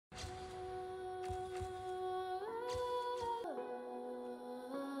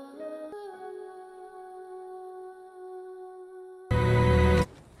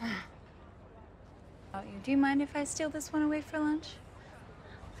Do you mind if I steal this one away for lunch?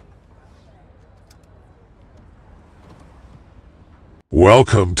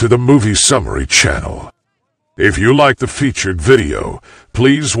 Welcome to the Movie Summary channel. If you like the featured video,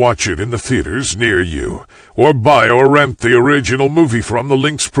 please watch it in the theaters near you, or buy or rent the original movie from the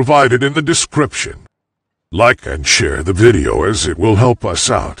links provided in the description. Like and share the video as it will help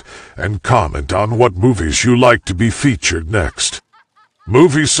us out, and comment on what movies you like to be featured next.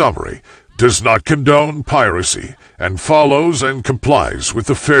 Movie Summary does not condone piracy and follows and complies with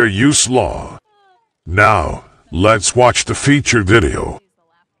the fair use law. Now, let's watch the featured video.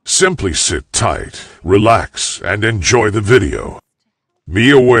 Simply sit tight, relax, and enjoy the video.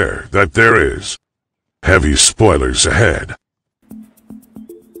 Be aware that there is heavy spoilers ahead.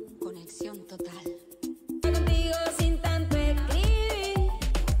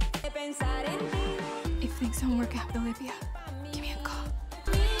 If things don't work out, Olivia, give me a call.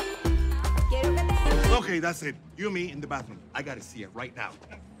 Okay, that's it. You and me in the bathroom. I gotta see it right now.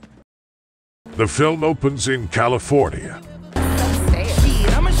 The film opens in California.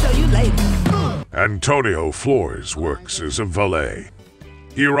 I'ma show you later. Antonio Flores works as a valet.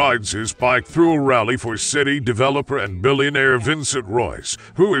 He rides his bike through a rally for city developer and billionaire Vincent Royce,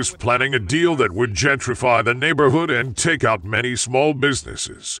 who is planning a deal that would gentrify the neighborhood and take out many small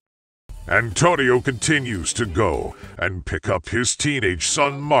businesses. Antonio continues to go and pick up his teenage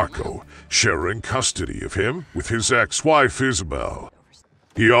son Marco, sharing custody of him with his ex-wife Isabel.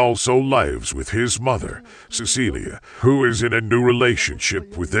 He also lives with his mother, Cecilia, who is in a new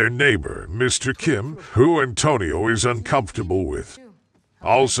relationship with their neighbor, Mr. Kim, who Antonio is uncomfortable with.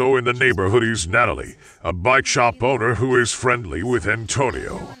 Also in the neighborhood is Natalie, a bike shop owner who is friendly with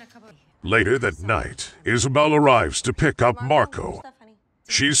Antonio. Later that night, Isabel arrives to pick up Marco.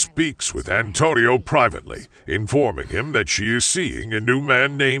 She speaks with Antonio privately, informing him that she is seeing a new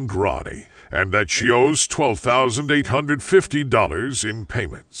man named Ronnie, and that she owes $12,850 in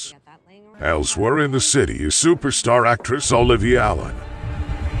payments. Elsewhere in the city is superstar actress Olivia Allen.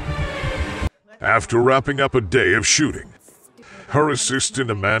 After wrapping up a day of shooting, her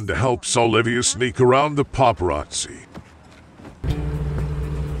assistant Amanda helps Olivia sneak around the paparazzi.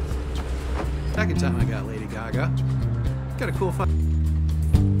 Second time I got Lady Gaga. Got a cool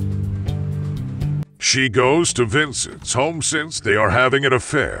She goes to Vincent's home since they are having an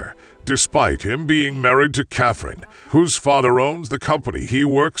affair, despite him being married to Catherine, whose father owns the company he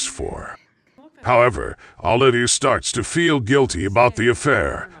works for. However, Olivia starts to feel guilty about the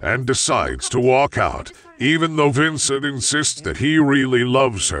affair and decides to walk out, even though Vincent insists that he really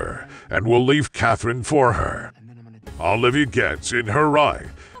loves her and will leave Catherine for her. Olivia gets in her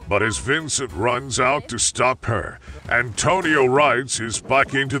ride, but as Vincent runs out to stop her, Antonio rides his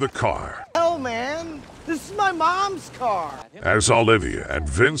bike into the car. Hell, man, this is my mom's car. As Olivia and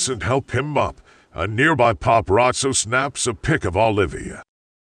Vincent help him up, a nearby paparazzo snaps a pic of Olivia.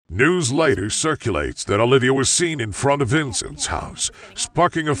 News later circulates that Olivia was seen in front of Vincent's house,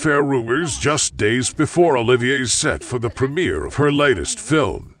 sparking affair rumors just days before Olivia is set for the premiere of her latest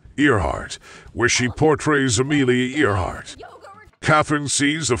film, Earhart, where she portrays Amelia Earhart. Catherine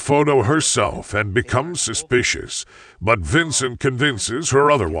sees a photo herself and becomes suspicious, but Vincent convinces her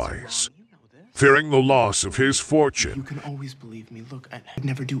otherwise. Fearing the loss of his fortune, you can always believe me. Look, I'd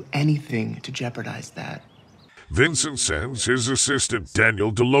never do anything to jeopardize that. Vincent sends his assistant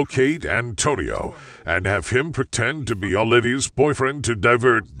Daniel to locate Antonio and have him pretend to be Olivia's boyfriend to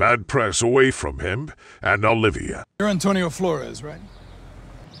divert bad press away from him and Olivia. You're Antonio Flores, right?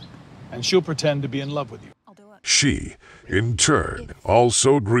 And she'll pretend to be in love with you. She, in turn,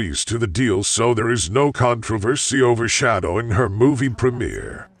 also agrees to the deal so there is no controversy overshadowing her movie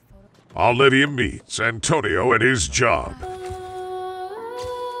premiere. Olivia meets Antonio at his job,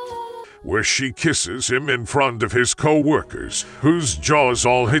 where she kisses him in front of his co-workers, whose jaws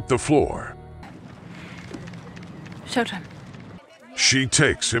all hit the floor. Showtime. She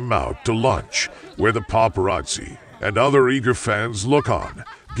takes him out to lunch, where the paparazzi and other eager fans look on,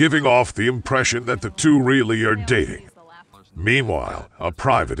 giving off the impression that the two really are dating. Meanwhile, a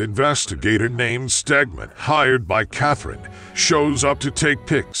private investigator named Stegman, hired by Catherine, shows up to take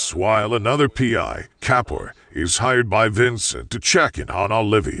pics while another PI, Kapor, is hired by Vincent to check in on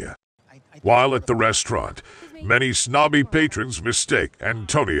Olivia. While at the restaurant, many snobby patrons mistake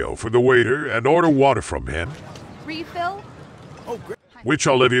Antonio for the waiter and order water from him, Refill? which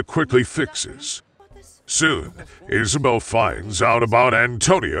Olivia quickly fixes. Soon, Isabel finds out about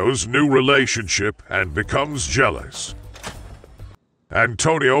Antonio's new relationship and becomes jealous.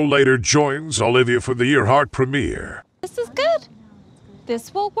 Antonio later joins Olivia for the Earhart premiere. This is good.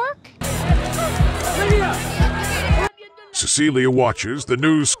 This will work. Cecilia watches the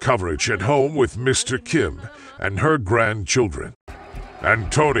news coverage at home with Mr. Kim and her grandchildren.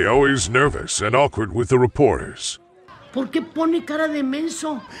 Antonio is nervous and awkward with the reporters. ¿Por qué pone cara de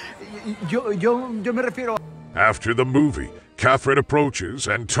menso? Yo me refiero. After the movie, Catherine approaches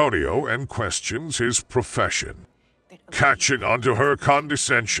Antonio and questions his profession. Catching onto her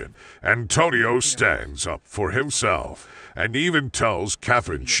condescension, Antonio stands up for himself and even tells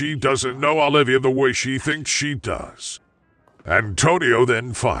Catherine she doesn't know Olivia the way she thinks she does. Antonio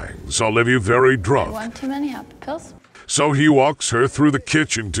then finds Olivia very drunk. Want too many happy pills? So he walks her through the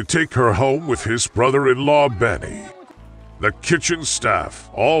kitchen to take her home with his brother-in-law, Benny. The kitchen staff,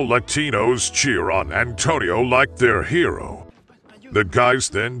 all Latinos, cheer on Antonio like their hero. The guys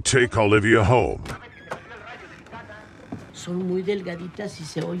then take Olivia home. Son muy delgaditas y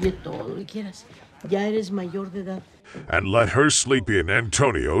se oye todo lo que quieras. Ya eres mayor de edad. And let her sleep in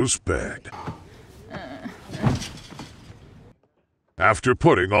Antonio's bed. After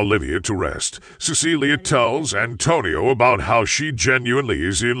putting Olivia to rest, Cecilia tells Antonio about how she genuinely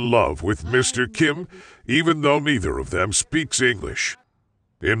is in love with Mr. Kim, even though neither of them speaks English.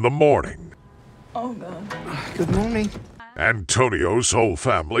 In the morning, Oh, God. Good morning. Antonio's whole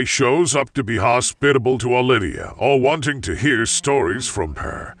family shows up to be hospitable to Olivia, all wanting to hear stories from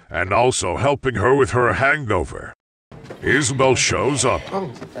her, and also helping her with her hangover. Isabel shows up,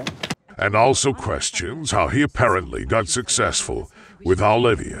 and also questions how he apparently got successful with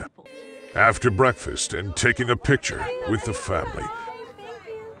Olivia. After breakfast and taking a picture with the family,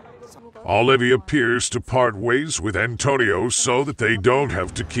 Olivia appears to part ways with Antonio so that they don't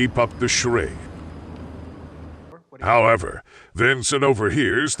have to keep up the charade. However, Vincent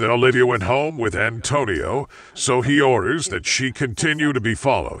overhears that Olivia went home with Antonio, so he orders that she continue to be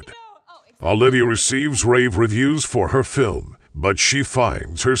followed. Olivia receives rave reviews for her film, but she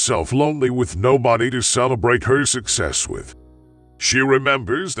finds herself lonely with nobody to celebrate her success with. She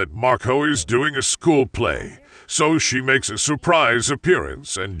remembers that Marco is doing a school play, so she makes a surprise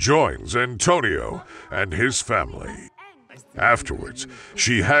appearance and joins Antonio and his family. Afterwards,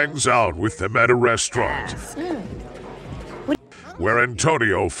 she hangs out with them at a restaurant, where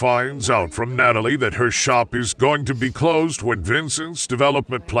Antonio finds out from Natalie that her shop is going to be closed when Vincent's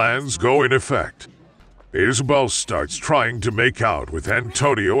development plans go in effect. Isabel starts trying to make out with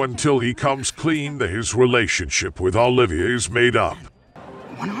Antonio until he comes clean that his relationship with Olivia is made up.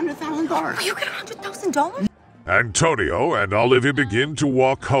 $100,000. You get $100,000? Antonio and Olivia begin to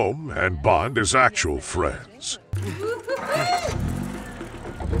walk home and bond as actual friends.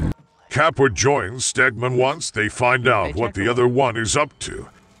 Capra joins Stegman once they find out what the other one is up to,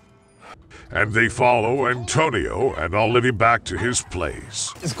 and they follow Antonio and Olivia back to his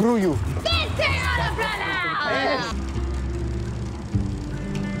place. Screw you.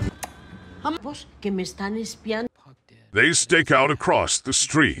 Ambos que me están espiando. They stake out across the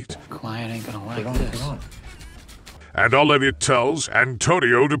street, Client ain't gonna like this. and Olivia tells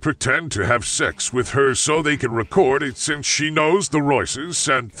Antonio to pretend to have sex with her so they can record it since she knows the Royces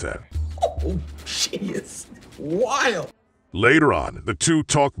sent them. Oh, she is wild. Later on, the two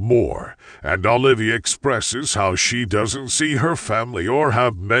talk more, and Olivia expresses how she doesn't see her family or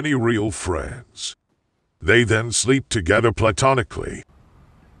have many real friends. They then sleep together platonically.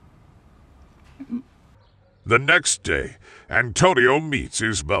 The next day, Antonio meets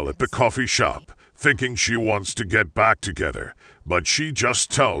Isabel at the coffee shop, thinking she wants to get back together, but she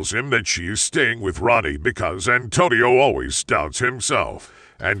just tells him that she is staying with Ronnie because Antonio always doubts himself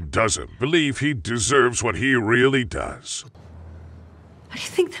and doesn't believe he deserves what he really does. How do you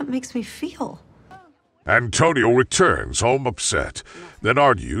think that makes me feel? Antonio returns home upset, then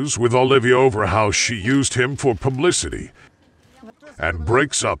argues with Olivia over how she used him for publicity, and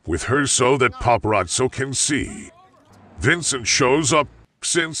breaks up with her so that paparazzi can see. Vincent shows up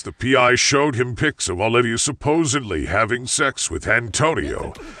since the PI showed him pics of Olivia supposedly having sex with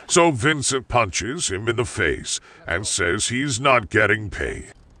Antonio, so Vincent punches him in the face and says he's not getting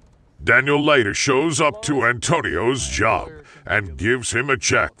paid. Daniel later shows up to Antonio's job and gives him a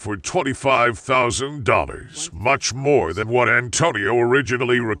check for $25,000, much more than what Antonio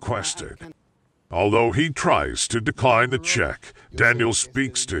originally requested. Although he tries to decline the check, Daniel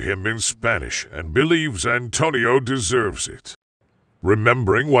speaks to him in Spanish and believes Antonio deserves it.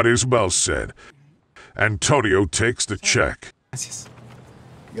 Remembering what Isabel said, Antonio takes the check. Gracias.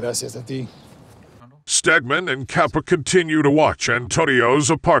 Gracias a ti. Stegman and Capra continue to watch Antonio's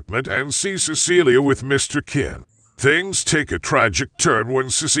apartment and see Cecilia with Mr. Kim. Things take a tragic turn when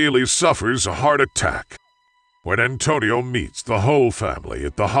Cecilia suffers a heart attack. When Antonio meets the whole family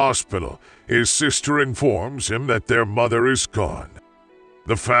at the hospital, his sister informs him that their mother is gone.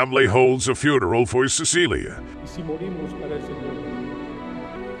 The family holds a funeral for Cecilia, Y si morimos para el Señor,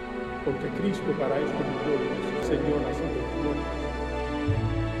 porque Cristo para esto murió, Señor hace gloria.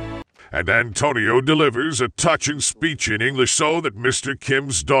 and Antonio delivers a touching speech in English so that Mr.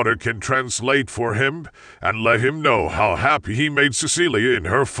 Kim's daughter can translate for him and let him know how happy he made Cecilia in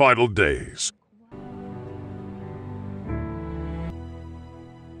her final days.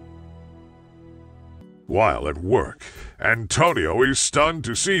 While at work, Antonio is stunned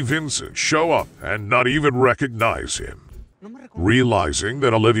to see Vincent show up and not even recognize him. Realizing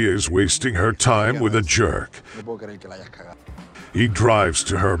that Olivia is wasting her time with a jerk, he drives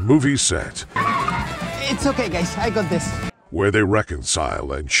to her movie set, It's okay, guys. I got this. where they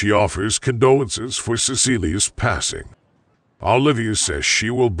reconcile and she offers condolences for Cecilia's passing. Olivia says she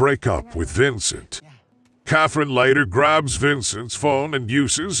will break up with Vincent. Catherine later grabs Vincent's phone and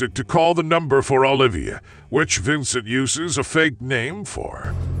uses it to call the number for Olivia, which Vincent uses a fake name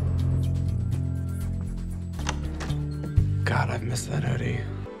for. God, I've missed that hoodie.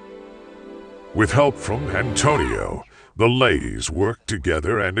 With help from Antonio, the ladies work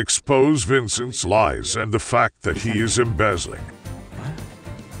together and expose Vincent's lies and the fact that he is embezzling.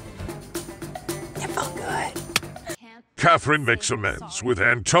 It felt good. Catherine makes amends with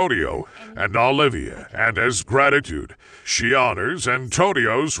Antonio and Olivia, and as gratitude, she honors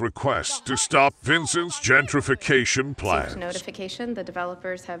Antonio's request to stop Vincent's gentrification plans. Notification, the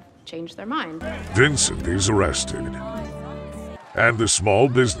developers have changed their mind. Vincent is arrested, and the small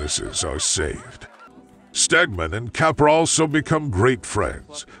businesses are saved. Stegman and Capra also become great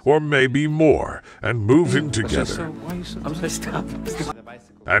friends, or maybe more, and move in together.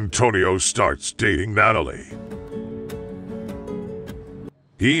 Antonio starts dating Natalie.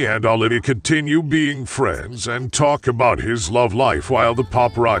 He and Olivia continue being friends and talk about his love life while the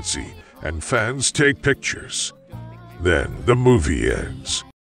paparazzi and fans take pictures. Then the movie ends.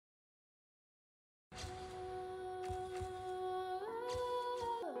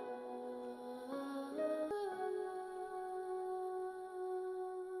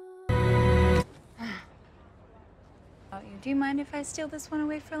 Do you mind if I steal this one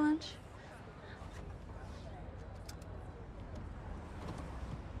away for lunch?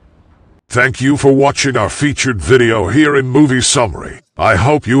 Thank you for watching our featured video here in Movie Summary. I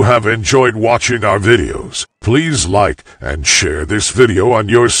hope you have enjoyed watching our videos. Please like and share this video on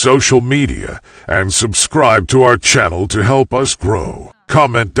your social media and subscribe to our channel to help us grow.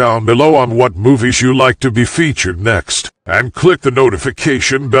 Comment down below on what movies you like to be featured next, and click the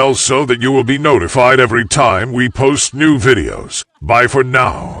notification bell so that you will be notified every time we post new videos. Bye for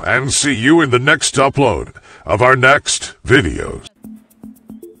now, and see you in the next upload of our next videos.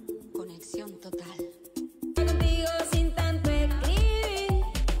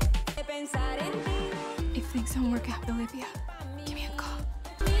 If things don't work out, Olivia, give me a call.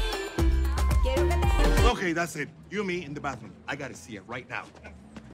 Okay, that's it. You and me in the bathroom. I gotta see it right now.